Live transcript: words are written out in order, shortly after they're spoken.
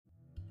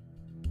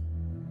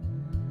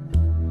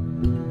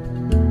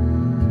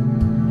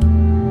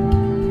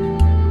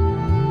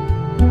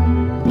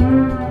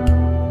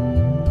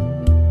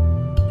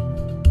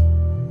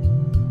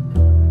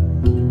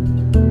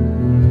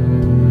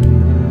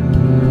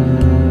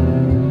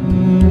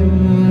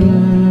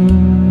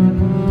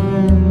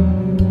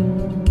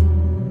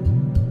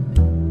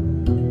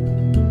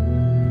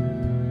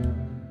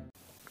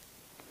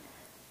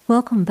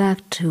Welcome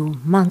back to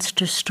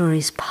Monster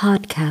Stories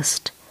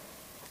podcast,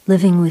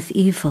 Living with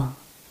Evil.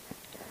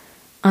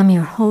 I'm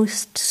your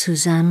host,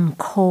 Suzanne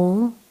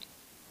Cole,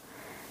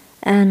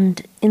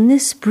 and in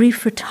this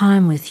briefer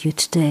time with you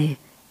today,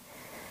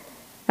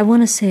 I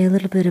want to say a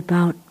little bit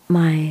about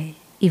my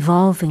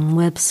evolving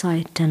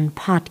website and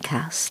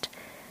podcast,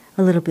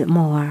 a little bit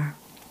more,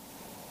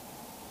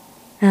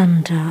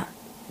 and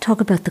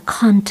talk about the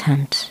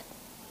content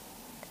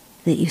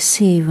that you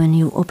see when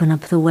you open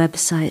up the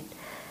website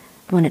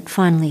when it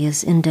finally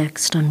is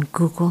indexed on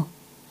Google.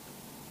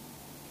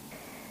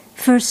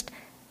 First,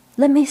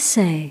 let me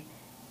say,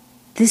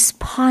 this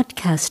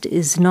podcast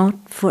is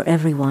not for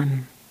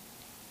everyone.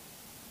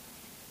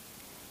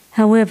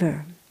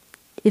 However,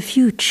 if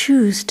you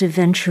choose to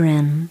venture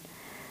in,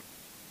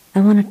 I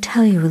want to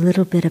tell you a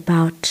little bit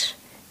about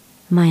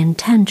my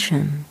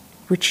intention,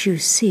 which you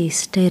see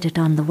stated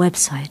on the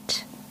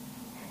website.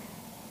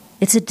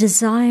 It's a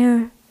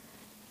desire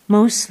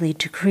mostly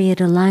to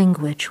create a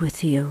language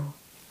with you,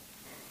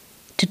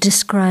 to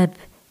describe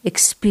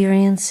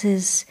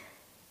experiences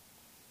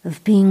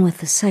of being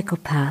with a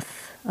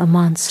psychopath, a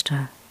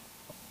monster.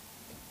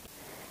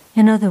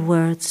 In other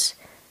words,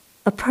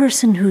 a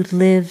person who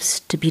lives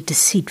to be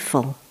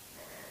deceitful,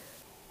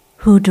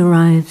 who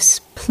derives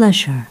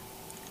pleasure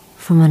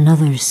from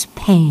another's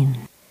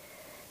pain.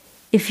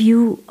 If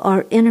you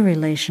are in a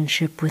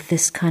relationship with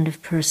this kind of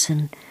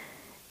person,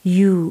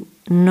 you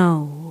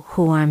know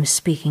who I'm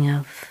speaking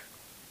of.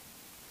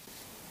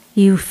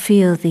 You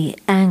feel the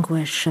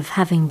anguish of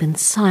having been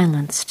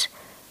silenced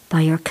by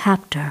your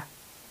captor.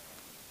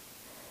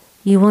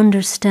 You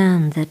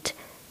understand that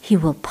he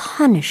will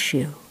punish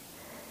you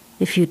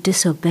if you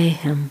disobey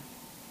him.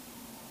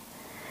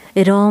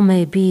 It all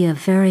may be a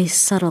very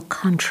subtle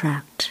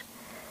contract,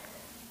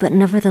 but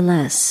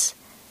nevertheless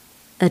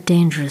a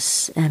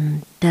dangerous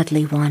and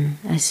deadly one,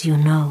 as you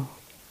know.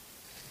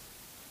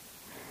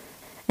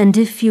 And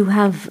if you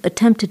have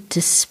attempted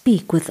to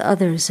speak with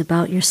others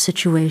about your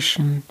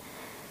situation,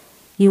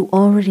 you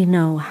already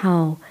know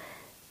how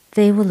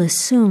they will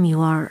assume you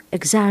are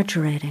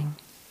exaggerating.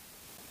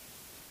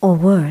 Or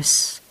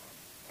worse,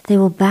 they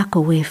will back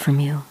away from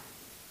you.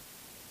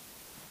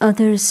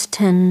 Others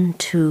tend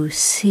to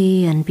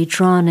see and be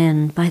drawn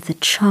in by the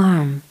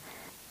charm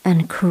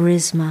and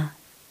charisma,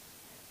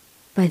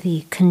 by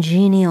the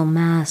congenial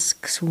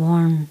masks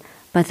worn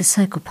by the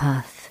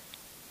psychopath.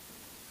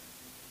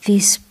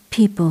 These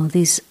people,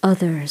 these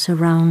others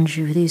around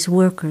you, these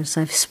workers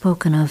I've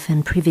spoken of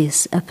in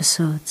previous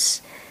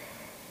episodes,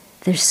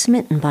 they're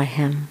smitten by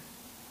him.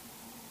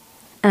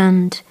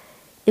 And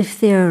if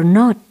they're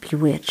not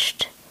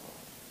bewitched,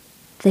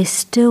 they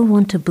still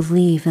want to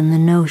believe in the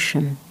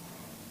notion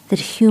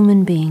that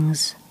human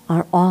beings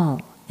are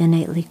all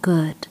innately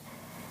good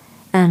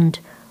and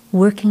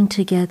working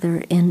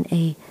together in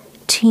a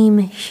team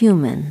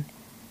human,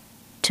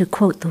 to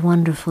quote the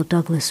wonderful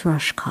Douglas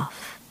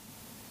Rushkoff.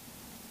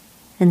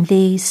 And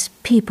these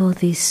people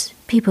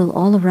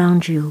all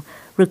around you,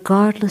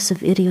 regardless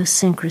of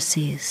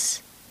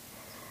idiosyncrasies,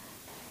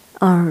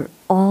 are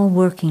all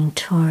working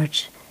toward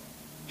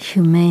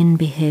humane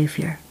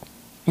behavior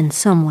in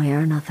some way or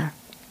another.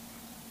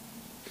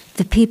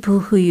 The people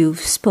who you've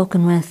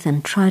spoken with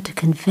and tried to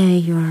convey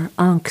your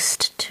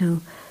angst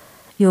to,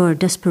 your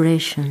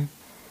desperation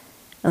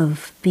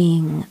of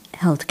being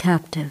held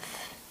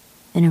captive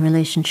in a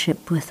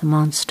relationship with a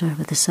monster,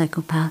 with a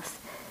psychopath,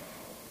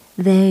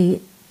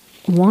 they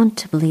want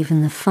to believe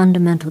in the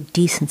fundamental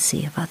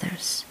decency of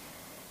others.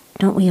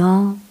 Don't we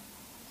all?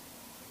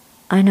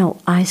 I know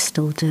I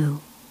still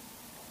do.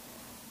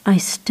 I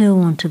still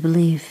want to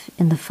believe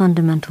in the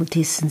fundamental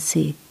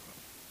decency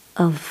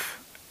of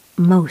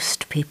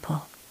most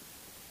people.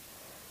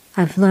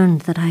 I've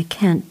learned that I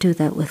can't do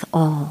that with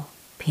all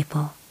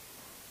people.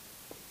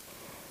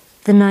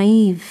 The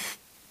naive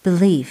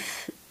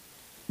belief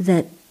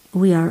that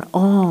we are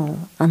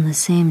all on the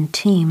same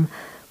team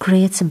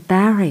creates a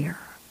barrier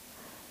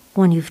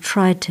when you've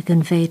tried to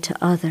convey to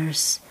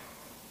others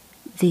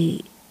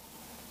the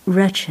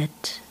wretched,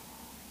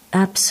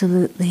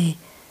 absolutely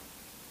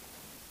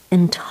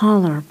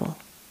intolerable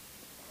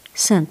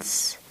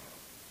sense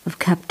of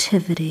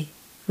captivity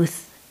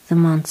with the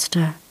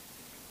monster.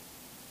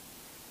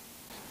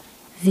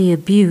 The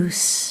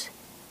abuse,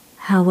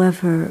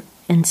 however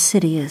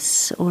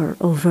insidious or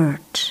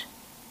overt,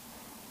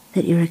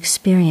 that you're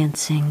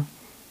experiencing,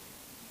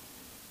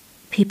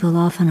 people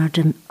often are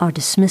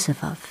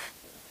dismissive of.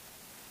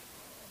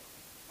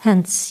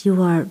 Hence,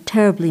 you are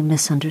terribly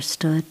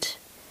misunderstood,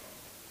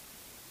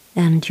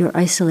 and your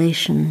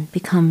isolation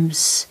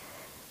becomes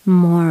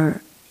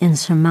more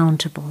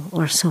insurmountable,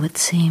 or so it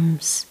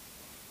seems.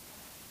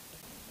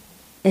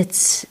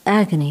 It's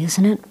agony,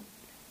 isn't it?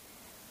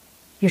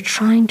 You're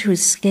trying to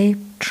escape,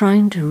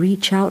 trying to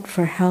reach out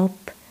for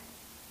help,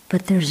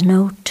 but there's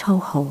no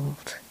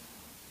toehold.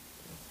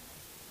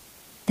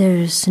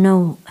 There's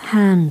no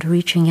hand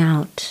reaching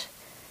out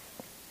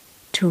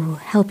to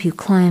help you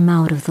climb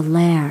out of the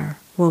lair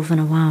woven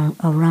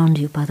around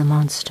you by the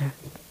monster.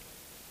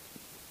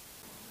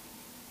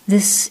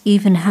 This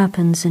even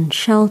happens in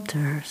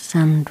shelters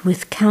and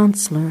with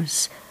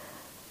counselors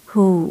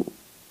who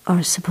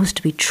are supposed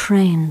to be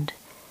trained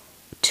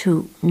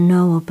to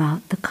know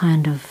about the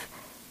kind of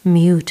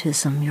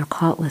mutism you're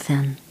caught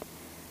within,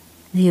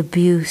 the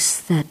abuse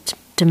that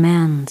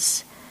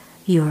demands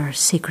your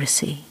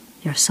secrecy,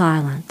 your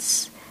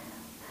silence,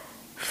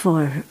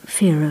 for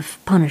fear of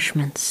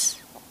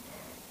punishments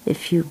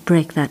if you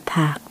break that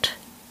pact.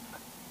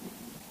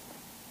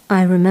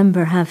 I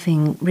remember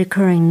having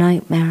recurring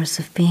nightmares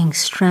of being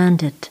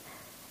stranded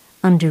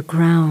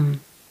underground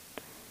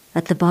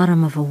at the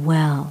bottom of a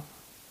well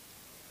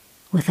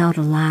without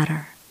a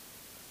ladder,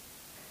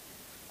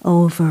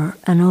 over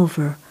and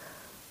over,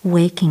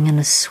 waking in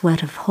a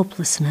sweat of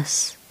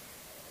hopelessness.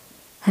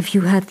 Have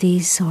you had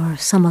these or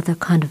some other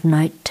kind of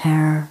night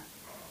terror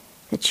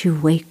that you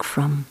wake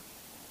from,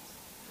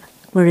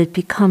 where it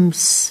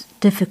becomes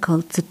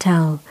difficult to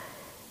tell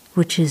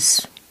which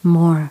is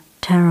more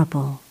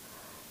terrible,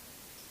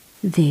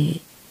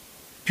 the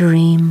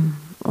dream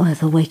or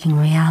the waking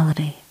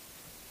reality?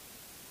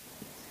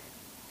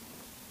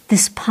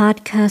 This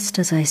podcast,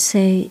 as I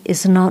say,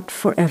 is not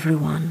for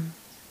everyone.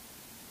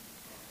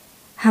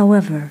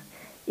 However,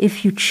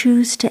 if you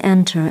choose to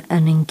enter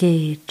and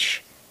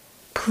engage,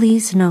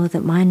 please know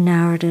that my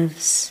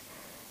narratives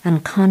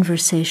and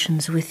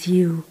conversations with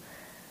you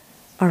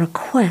are a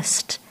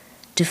quest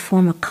to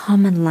form a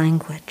common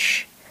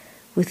language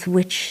with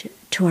which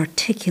to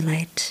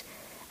articulate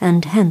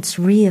and hence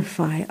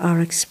reify our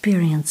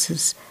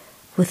experiences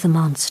with the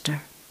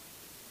monster.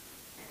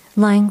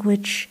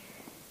 Language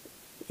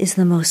is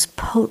the most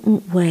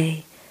potent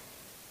way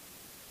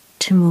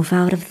to move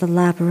out of the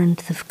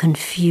labyrinth of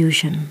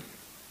confusion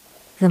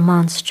the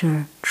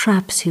monster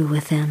traps you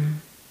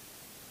within.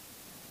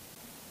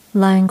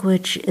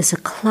 Language is a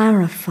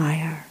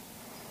clarifier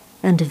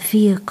and a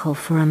vehicle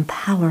for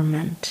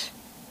empowerment.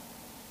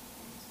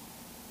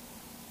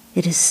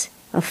 It is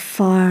a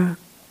far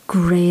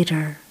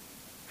greater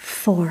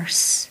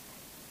force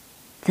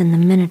than the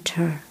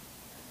minotaur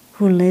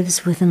who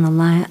lives within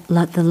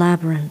the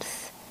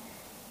labyrinth,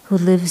 who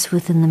lives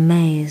within the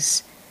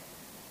maze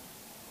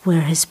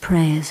where his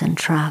prey is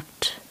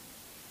entrapped.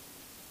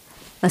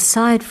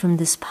 Aside from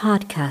this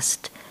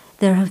podcast,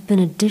 there have been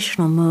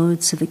additional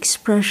modes of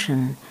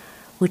expression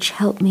which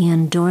help me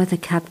endure the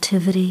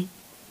captivity,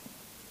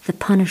 the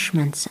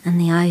punishments, and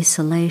the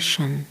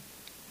isolation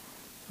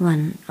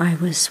when I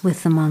was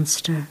with the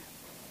monster.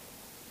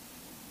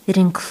 It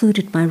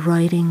included my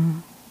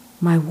writing,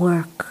 my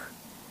work,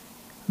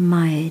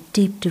 my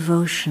deep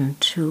devotion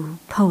to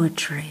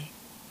poetry,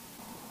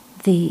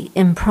 the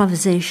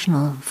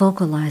improvisational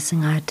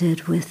vocalizing I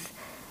did with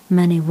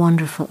many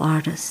wonderful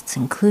artists,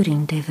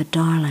 including David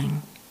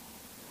Darling.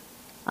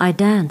 I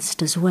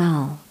danced as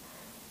well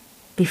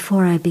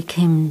before I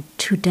became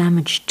too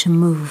damaged to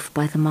move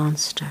by the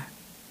monster,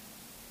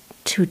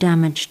 too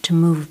damaged to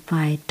move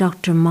by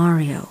Dr.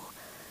 Mario,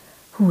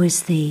 who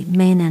is the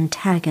main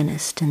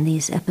antagonist in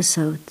these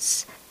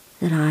episodes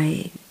that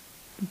I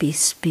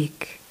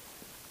bespeak.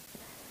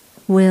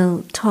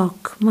 We'll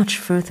talk much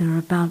further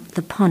about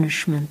the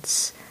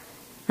punishments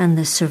and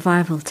the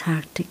survival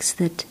tactics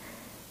that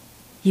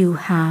you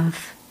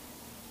have,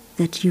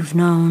 that you've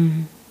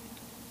known,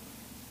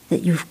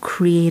 that you've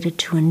created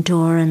to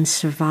endure and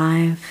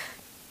survive,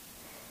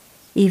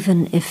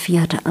 even if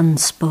yet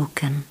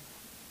unspoken.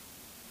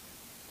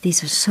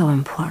 These are so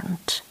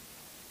important.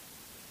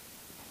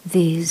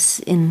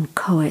 These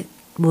inchoate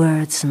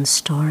words and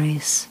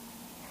stories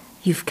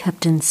you've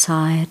kept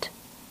inside.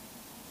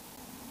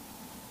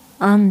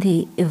 On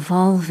the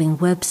evolving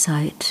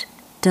website,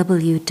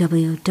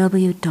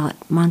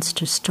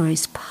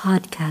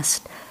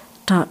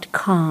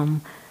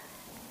 www.monsterstoriespodcast.com,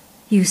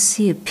 you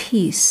see a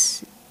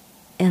piece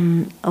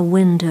in a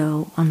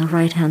window on the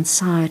right-hand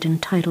side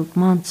entitled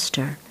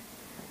Monster,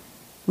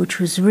 which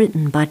was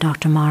written by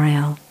Dr.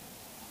 Mario.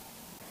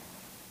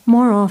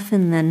 More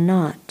often than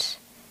not,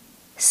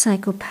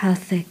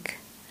 psychopathic,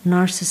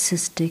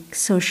 narcissistic,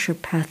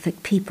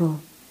 sociopathic people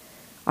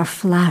are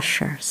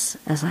flashers,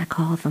 as I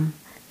call them.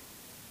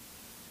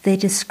 They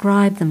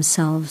describe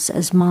themselves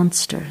as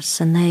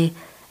monsters, and they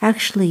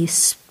actually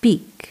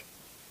speak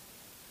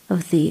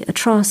of the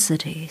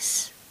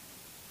atrocities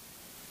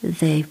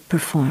they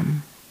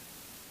perform.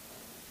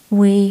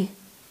 We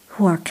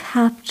who are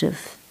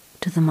captive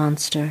to the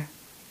monster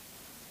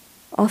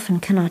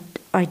often cannot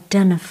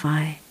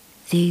identify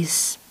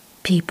these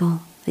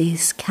people,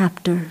 these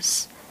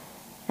captors,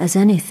 as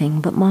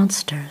anything but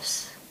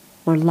monsters,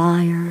 or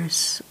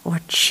liars,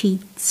 or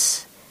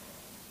cheats,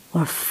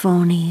 or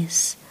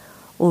phonies,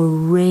 or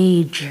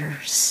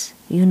ragers.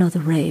 You know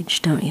the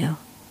rage, don't you?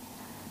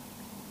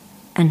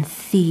 And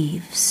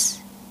thieves.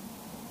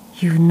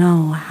 You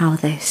know how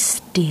they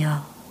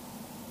steal.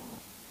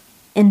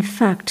 In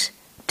fact,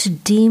 to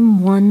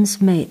deem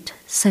one's mate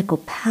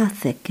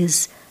psychopathic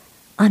is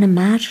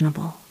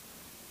unimaginable.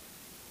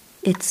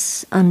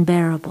 It's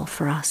unbearable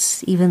for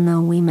us, even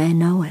though we may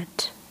know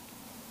it.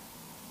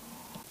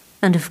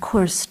 And of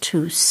course,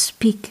 to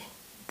speak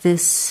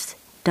this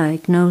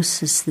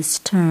diagnosis, this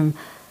term,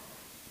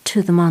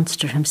 to the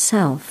monster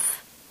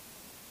himself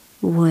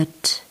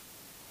would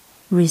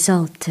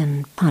result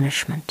in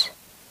punishment,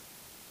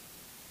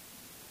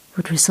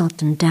 would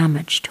result in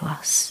damage to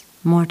us,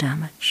 more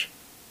damage.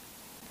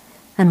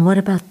 And what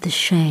about the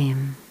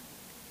shame?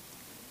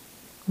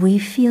 We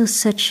feel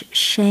such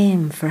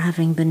shame for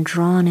having been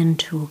drawn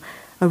into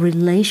a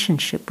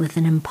relationship with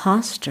an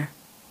imposter.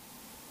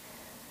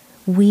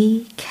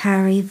 We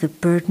carry the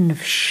burden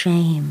of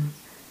shame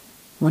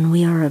when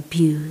we are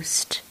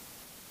abused,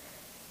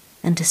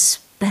 and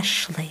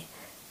especially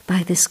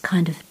by this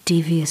kind of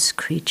devious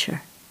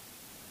creature.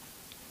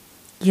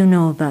 You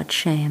know about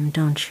shame,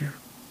 don't you?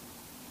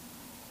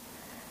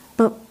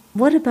 But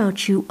what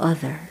about you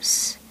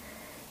others?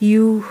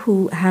 You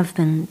who have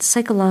been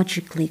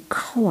psychologically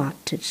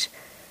co-opted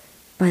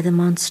by the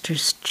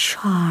monster's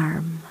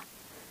charm,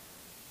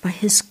 by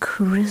his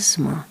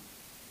charisma.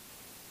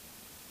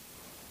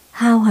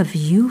 How have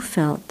you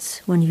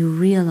felt when you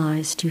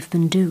realized you've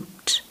been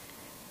duped?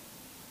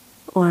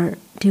 Or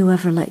do you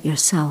ever let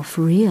yourself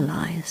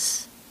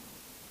realize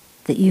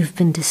that you've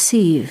been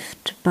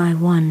deceived by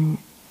one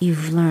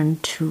you've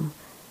learned to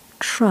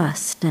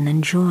trust and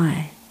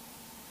enjoy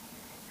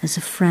as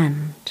a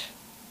friend,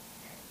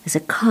 as a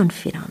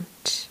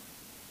confidant?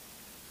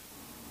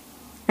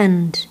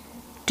 And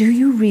do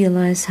you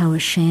realize how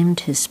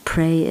ashamed his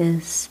prey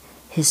is,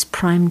 his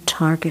prime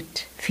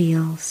target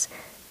feels?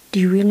 Do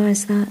you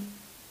realize that?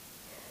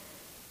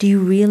 Do you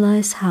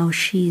realize how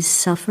she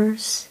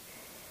suffers?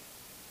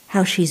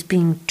 How she's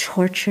being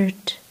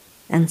tortured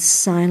and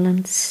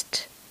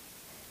silenced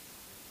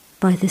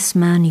by this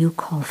man you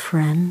call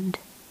friend?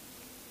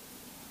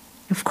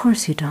 Of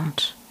course you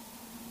don't.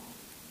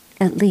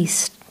 At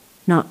least,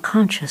 not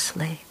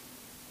consciously.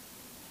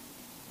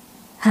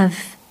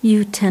 Have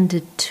you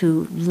tended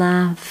to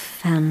laugh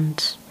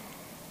and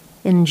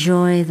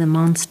enjoy the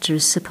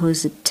monster's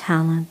supposed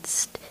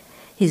talents,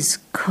 his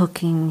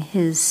cooking,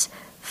 his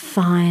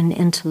fine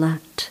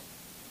intellect,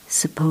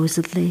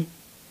 supposedly?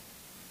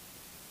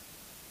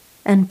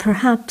 And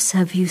perhaps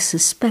have you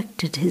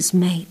suspected his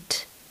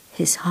mate,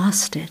 his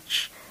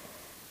hostage,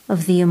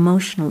 of the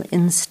emotional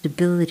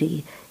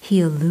instability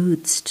he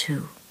alludes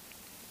to?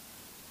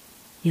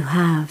 You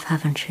have,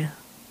 haven't you?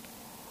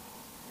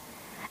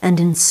 And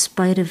in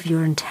spite of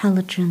your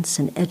intelligence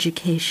and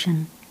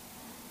education,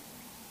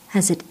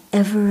 has it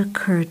ever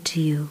occurred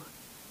to you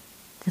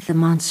that the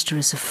monster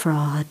is a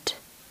fraud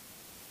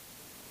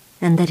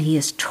and that he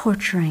is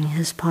torturing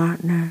his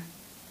partner,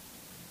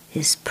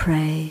 his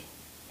prey,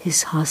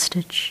 his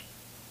hostage?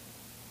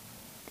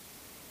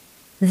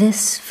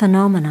 This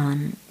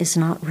phenomenon is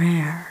not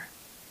rare.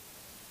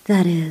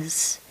 That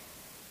is,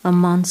 a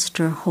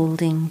monster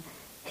holding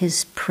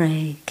his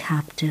prey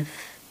captive,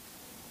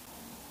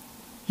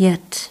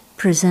 yet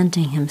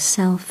presenting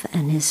himself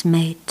and his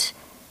mate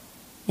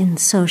in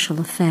social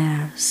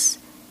affairs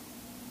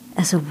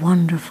as a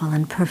wonderful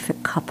and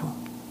perfect couple.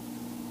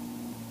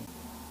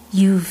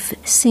 You've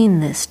seen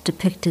this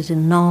depicted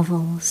in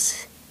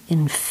novels,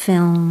 in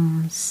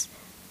films,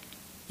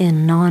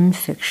 in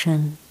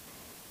nonfiction,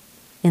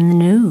 in the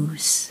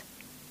news.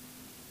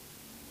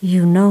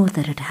 You know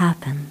that it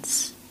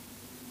happens.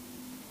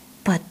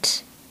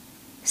 But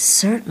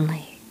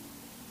certainly,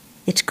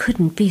 it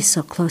couldn't be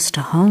so close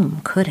to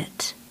home, could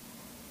it?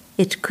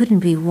 It couldn't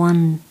be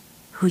one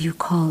who you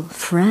call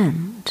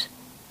friend,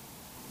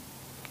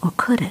 or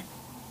could it?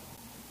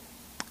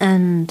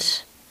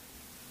 And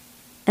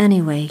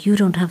anyway, you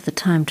don't have the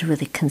time to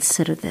really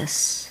consider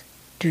this,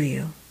 do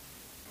you?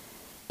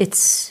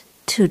 It's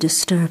too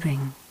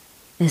disturbing,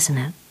 isn't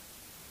it?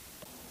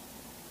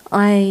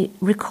 I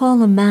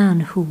recall a man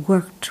who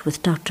worked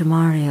with Dr.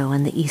 Mario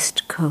on the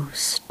East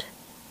Coast.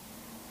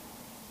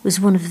 Was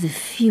one of the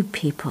few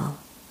people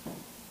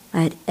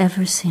I had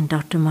ever seen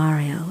Dr.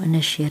 Mario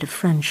initiate a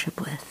friendship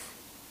with.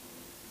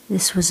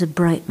 This was a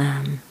bright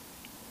man.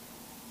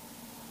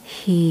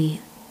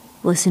 He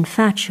was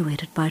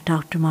infatuated by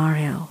Dr.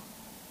 Mario,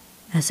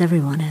 as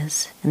everyone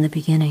is in the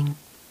beginning.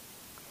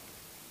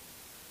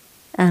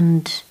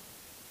 And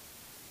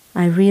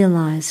I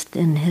realized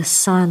in his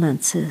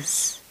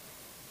silences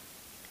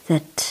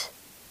that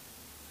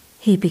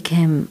he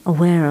became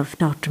aware of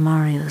Dr.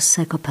 Mario's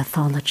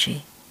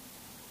psychopathology.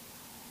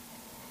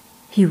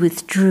 He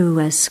withdrew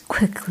as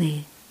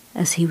quickly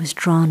as he was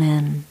drawn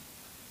in.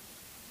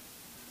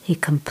 He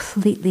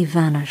completely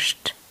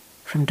vanished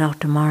from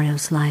Dr.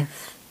 Mario's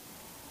life.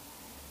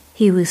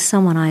 He was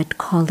someone I had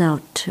called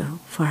out to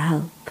for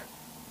help.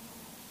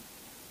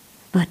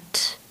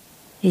 But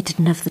he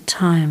didn't have the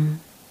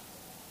time.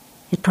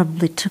 It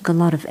probably took a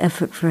lot of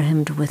effort for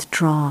him to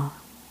withdraw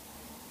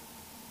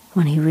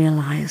when he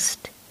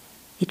realized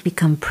he'd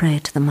become prey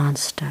to the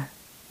monster.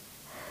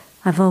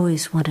 I've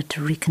always wanted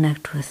to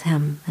reconnect with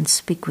him and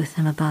speak with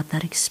him about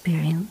that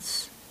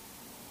experience.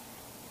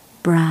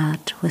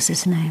 Brad was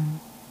his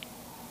name.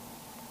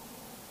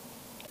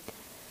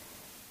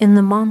 In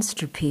the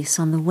monster piece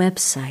on the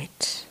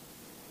website,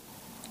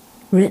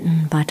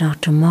 written by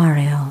Dr.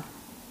 Mario,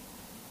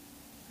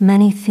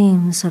 many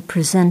themes are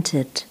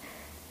presented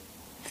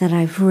that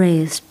I've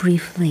raised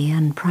briefly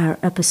in prior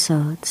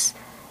episodes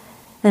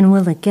and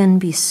will again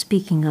be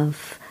speaking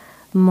of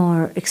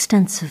more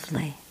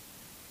extensively.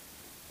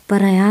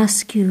 But I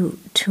ask you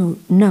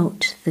to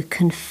note the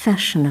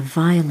confession of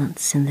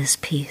violence in this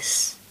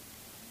piece.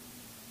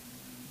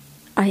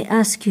 I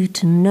ask you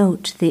to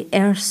note the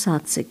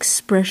ersatz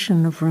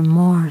expression of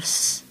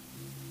remorse.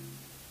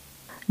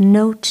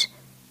 Note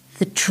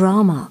the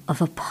drama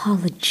of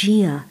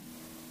apologia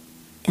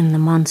in the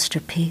monster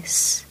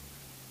piece.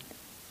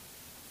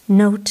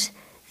 Note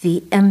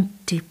the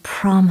empty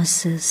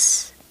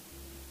promises.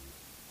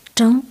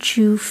 Don't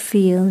you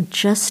feel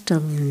just a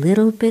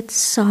little bit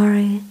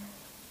sorry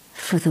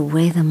for the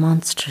way the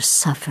monster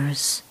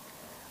suffers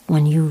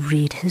when you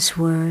read his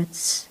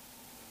words?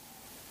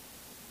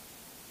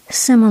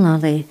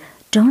 Similarly,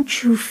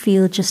 don't you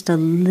feel just a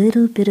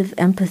little bit of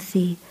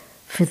empathy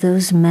for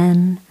those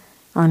men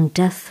on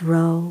death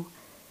row,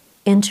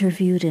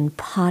 interviewed in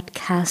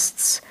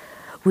podcasts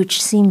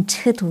which seem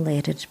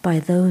titillated by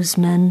those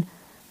men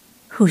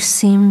who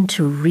seem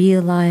to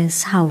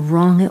realize how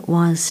wrong it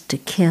was to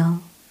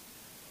kill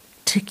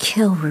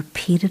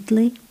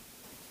repeatedly?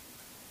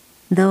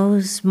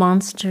 Those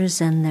monsters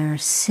and their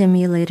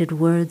simulated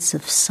words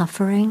of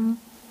suffering?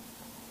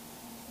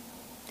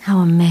 How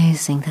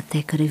amazing that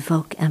they could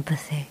evoke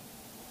empathy.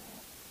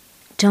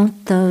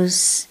 Don't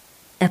those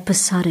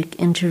episodic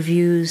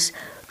interviews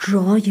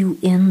draw you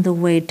in the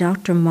way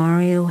Dr.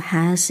 Mario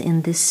has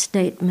in this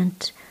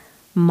statement,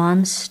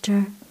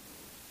 monster?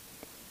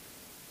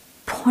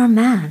 Poor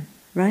man,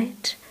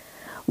 right?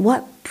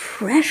 What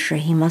pressure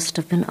he must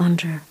have been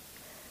under.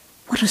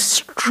 What a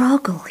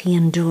struggle he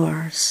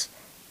endures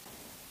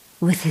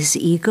with his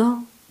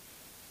ego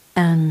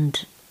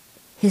and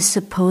his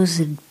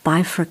supposed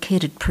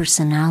bifurcated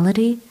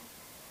personality,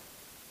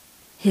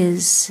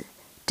 his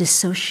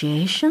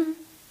dissociation,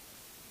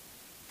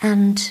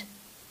 and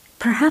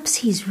perhaps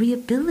he's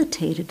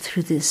rehabilitated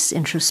through this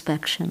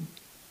introspection.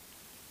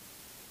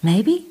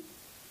 Maybe?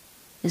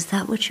 Is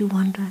that what you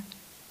wonder?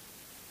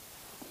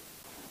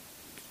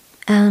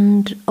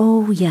 And,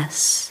 oh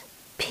yes,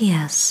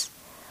 P.S.,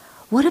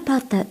 what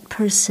about that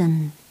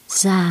person,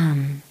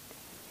 Zan,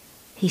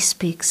 he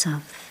speaks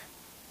of?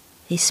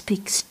 He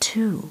speaks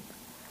to.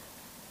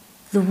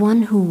 The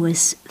one who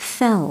was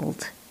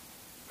felled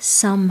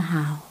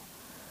somehow.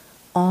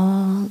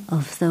 All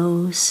of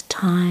those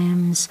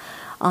times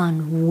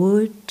on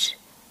wood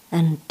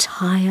and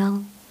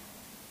tile,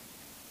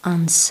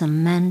 on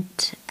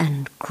cement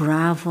and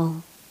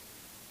gravel.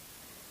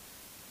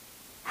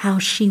 How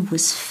she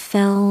was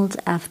felled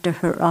after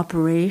her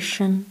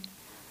operation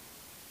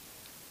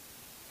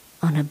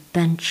on a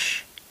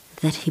bench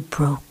that he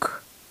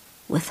broke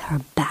with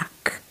her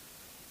back.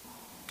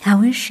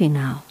 How is she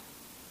now?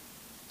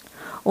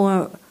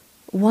 Or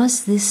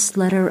was this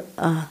letter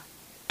a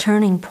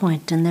turning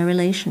point in their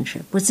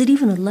relationship? Was it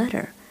even a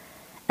letter?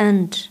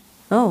 And,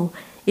 oh,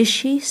 is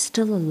she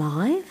still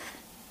alive?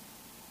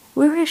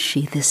 Where is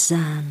she, this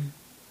Zan?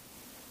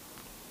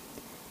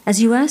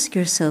 As you ask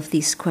yourself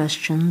these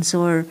questions,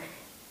 or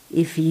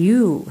if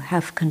you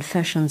have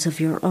confessions of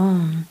your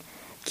own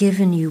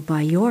given you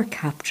by your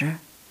captor,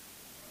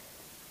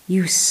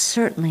 you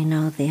certainly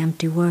know the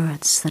empty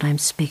words that I'm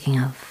speaking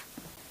of.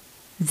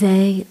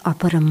 They are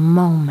but a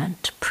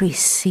moment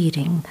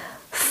preceding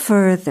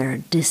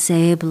further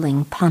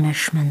disabling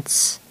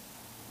punishments.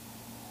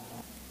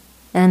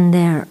 And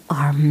there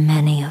are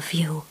many of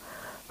you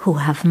who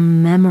have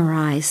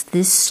memorized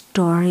this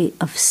story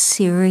of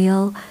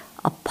serial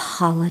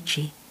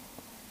apology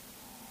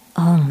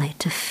only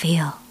to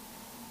feel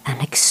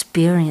and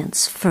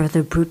experience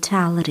further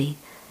brutality.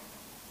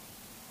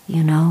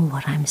 You know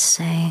what I'm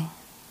saying.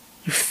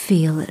 You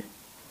feel it.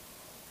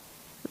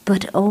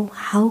 But oh,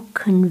 how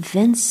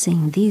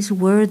convincing these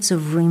words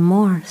of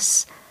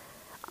remorse.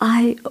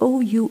 I owe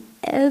you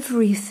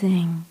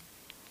everything.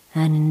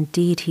 And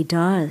indeed he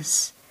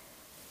does.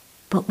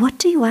 But what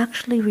do you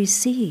actually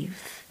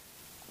receive?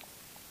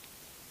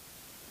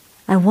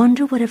 I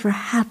wonder whatever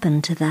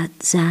happened to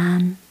that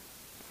Zan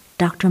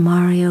Dr.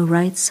 Mario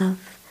writes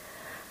of.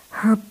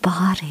 Her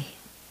body,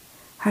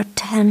 her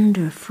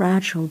tender,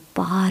 fragile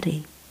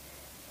body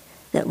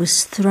that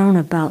was thrown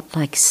about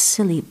like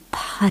silly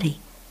putty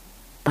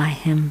by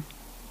him.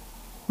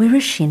 Where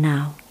is she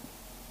now?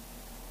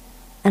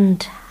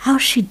 And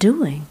how's she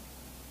doing?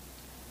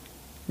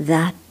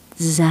 That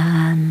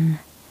Zan,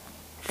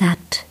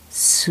 that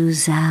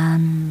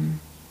Suzanne,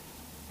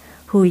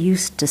 who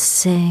used to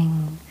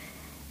sing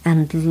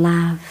and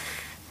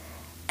laugh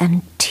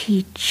and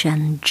teach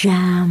and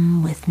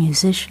jam with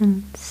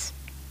musicians,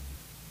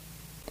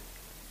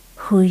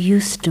 who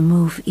used to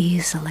move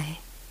easily.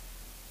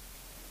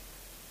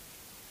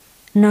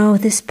 No,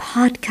 this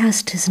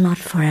podcast is not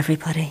for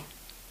everybody.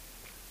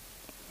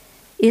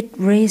 It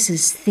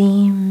raises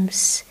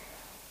themes,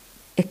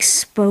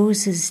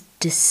 exposes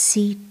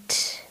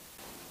deceit,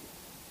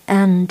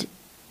 and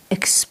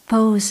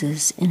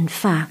exposes, in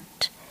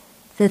fact,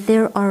 that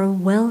there are a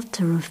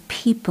welter of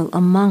people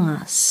among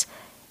us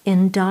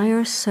in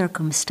dire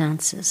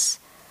circumstances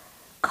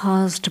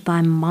caused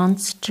by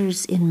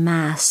monsters in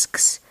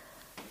masks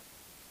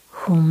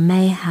who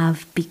may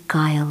have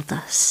beguiled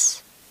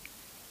us.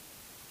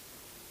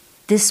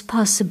 This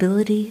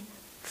possibility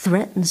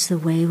threatens the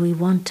way we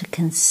want to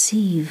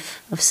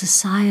conceive of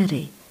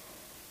society,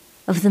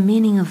 of the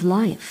meaning of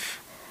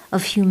life,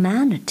 of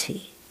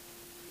humanity.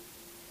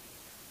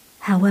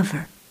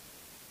 However,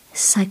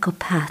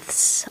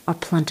 psychopaths are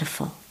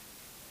plentiful.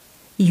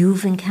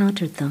 You've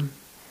encountered them.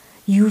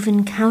 You've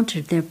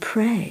encountered their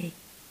prey.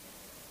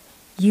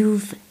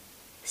 You've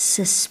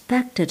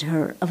suspected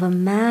her of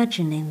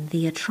imagining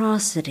the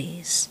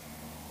atrocities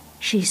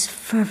she's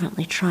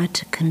fervently tried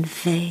to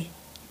convey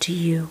to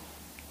you,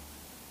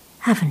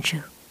 haven't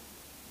you?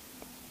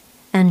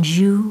 And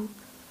you,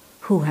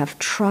 who have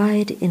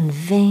tried in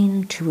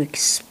vain to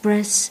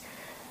express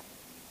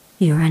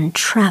your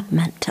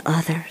entrapment to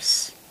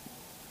others,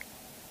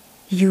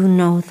 you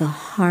know the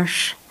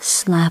harsh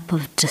slap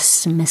of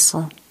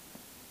dismissal.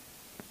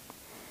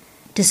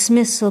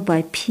 Dismissal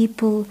by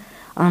people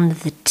on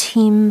the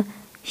team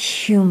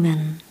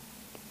human,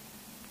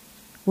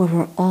 where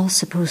we're all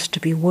supposed to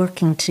be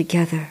working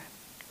together,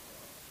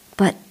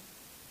 but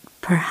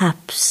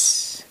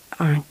perhaps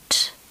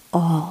aren't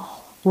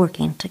all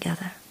working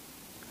together.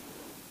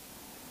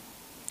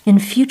 In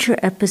future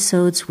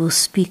episodes, we'll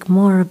speak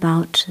more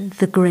about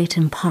the great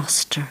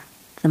imposter,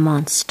 the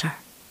monster.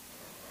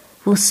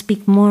 We'll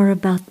speak more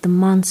about the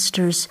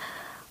monster's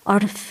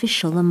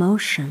artificial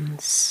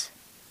emotions,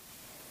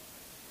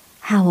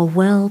 how a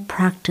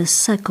well-practiced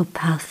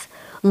psychopath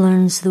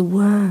learns the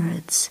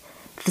words,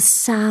 the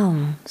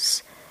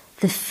sounds,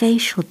 the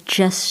facial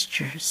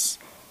gestures,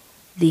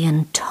 the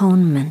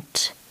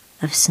intonement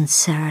of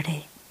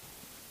sincerity.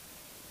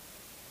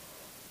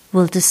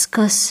 We'll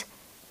discuss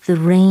the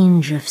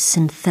range of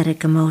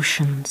synthetic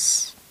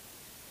emotions.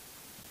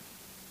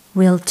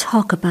 We'll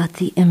talk about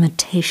the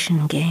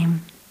imitation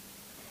game.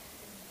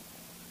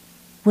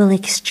 We'll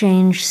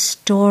exchange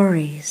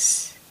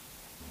stories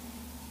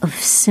of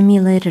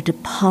simulated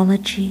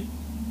apology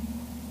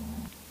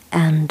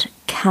and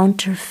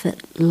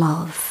counterfeit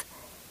love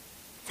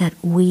that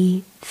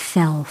we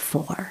fell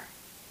for.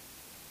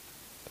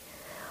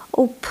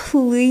 Oh,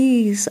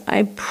 please,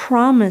 I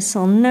promise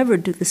I'll never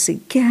do this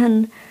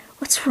again.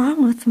 What's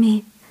wrong with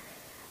me?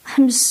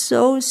 I'm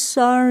so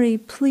sorry.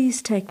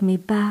 Please take me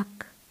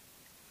back.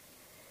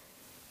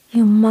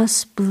 You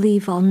must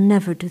believe I'll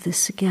never do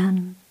this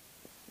again.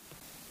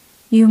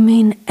 You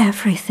mean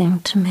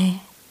everything to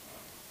me.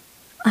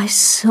 I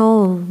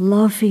so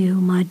love you,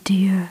 my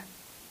dear.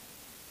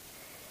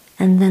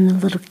 And then the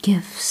little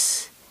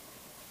gifts,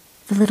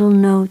 the little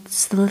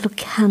notes, the little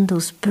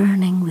candles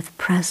burning with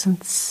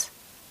presents.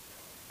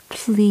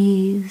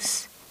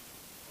 Please.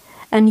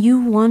 And you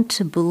want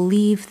to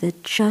believe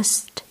that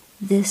just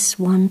this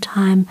one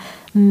time,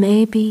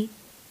 maybe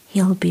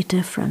he'll be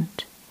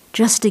different.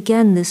 Just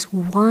again, this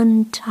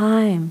one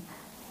time,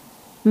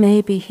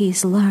 maybe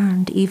he's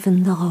learned,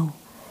 even though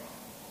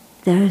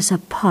there's a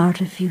part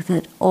of you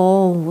that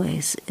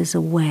always is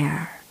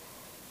aware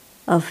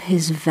of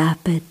his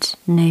vapid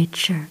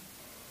nature,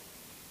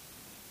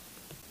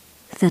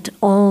 that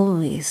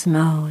always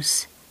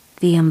knows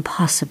the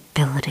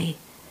impossibility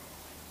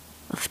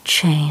of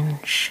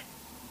change.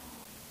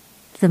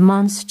 The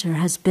monster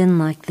has been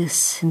like this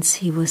since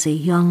he was a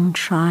young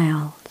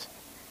child.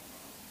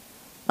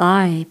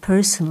 I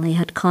personally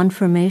had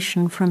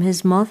confirmation from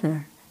his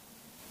mother.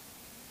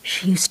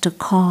 She used to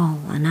call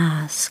and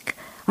ask,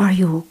 "Are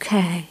you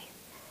okay?"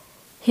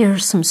 Here are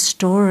some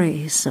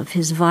stories of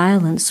his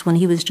violence when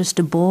he was just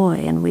a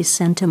boy and we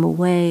sent him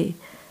away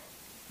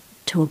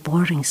to a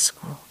boarding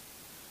school.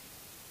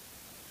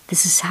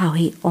 This is how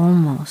he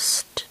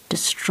almost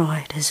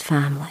destroyed his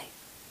family.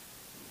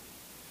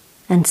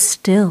 And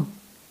still,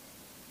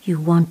 you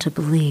want to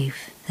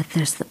believe that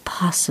there's the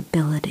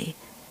possibility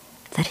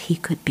that he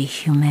could be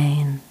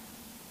humane.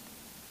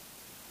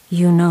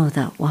 You know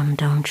that one,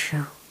 don't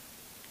you?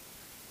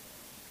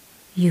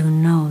 You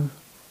know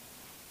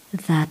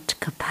that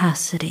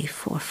capacity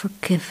for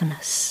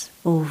forgiveness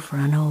over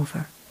and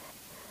over.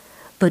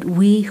 But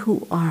we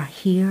who are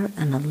here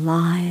and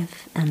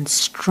alive and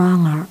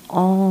stronger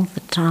all the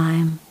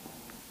time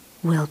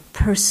will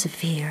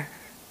persevere,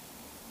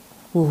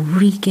 will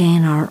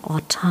regain our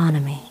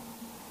autonomy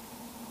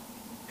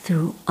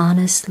through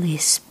honestly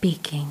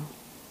speaking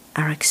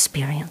our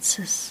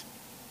experiences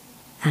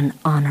and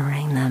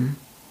honoring them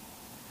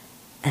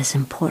as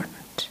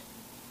important.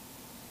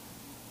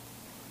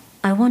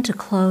 I want to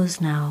close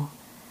now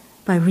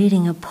by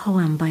reading a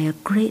poem by a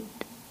great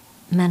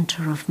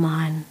mentor of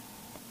mine.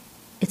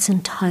 It's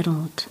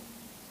entitled,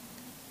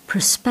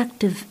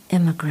 "Prospective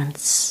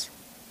Immigrants,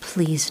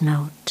 Please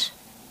Note."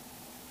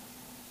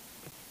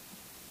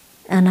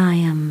 And I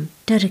am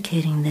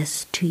dedicating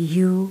this to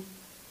you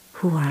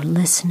who are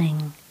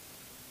listening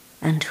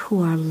and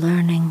who are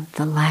learning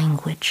the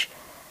language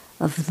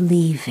of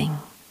leaving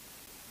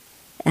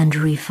and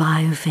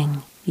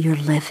reviving your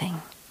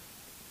living.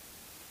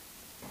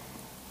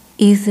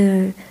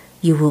 Either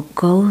you will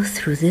go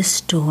through this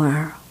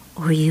door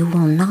or you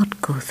will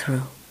not go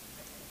through.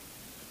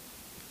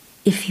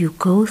 If you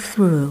go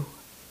through,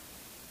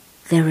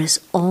 there is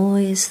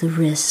always the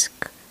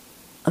risk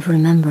of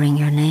remembering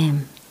your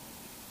name.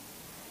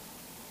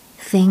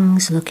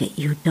 Things look at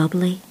you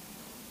doubly,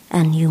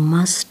 and you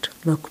must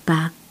look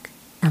back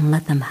and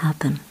let them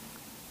happen.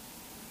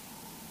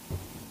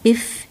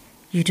 If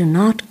you do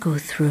not go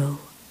through,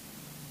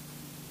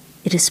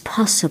 it is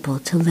possible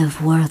to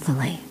live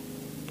worthily,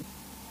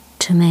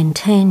 to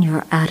maintain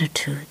your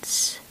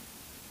attitudes,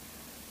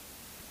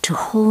 to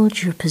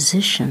hold your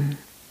position,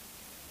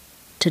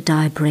 to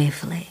die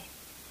bravely.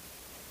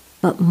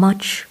 But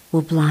much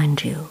will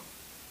blind you.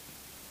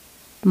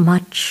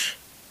 Much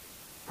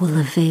will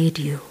evade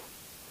you.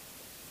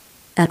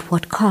 At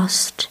what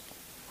cost,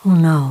 who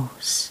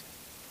knows?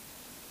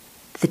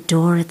 The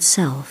door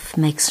itself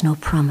makes no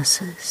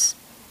promises.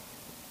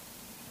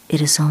 It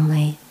is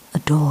only a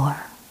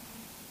door.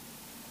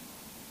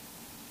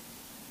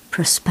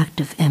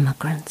 Prospective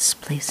immigrants,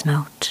 please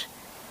note,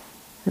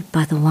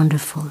 by the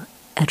wonderful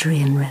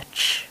Adrienne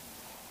Rich.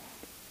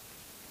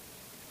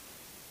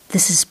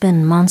 This has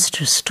been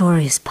Monster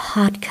Stories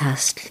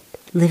podcast,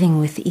 Living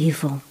with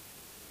Evil,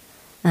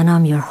 and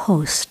I'm your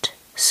host,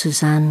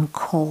 Suzanne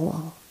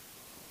Cole.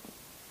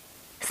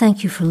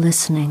 Thank you for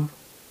listening.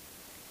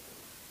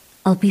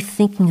 I'll be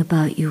thinking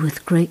about you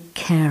with great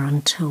care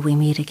until we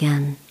meet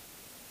again.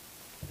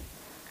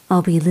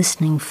 I'll be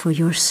listening for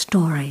your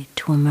story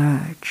to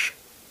emerge.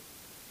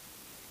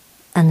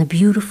 And the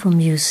beautiful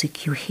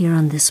music you hear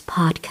on this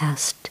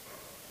podcast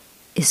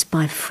is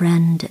by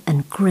friend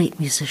and great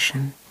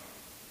musician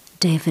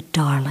David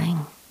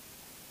Darling.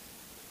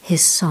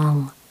 His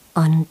song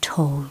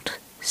Untold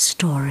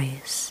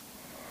Stories,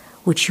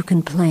 which you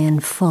can play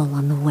in full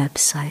on the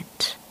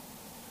website.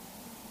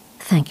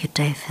 Thank you,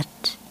 David,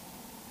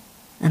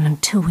 and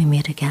until we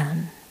meet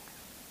again.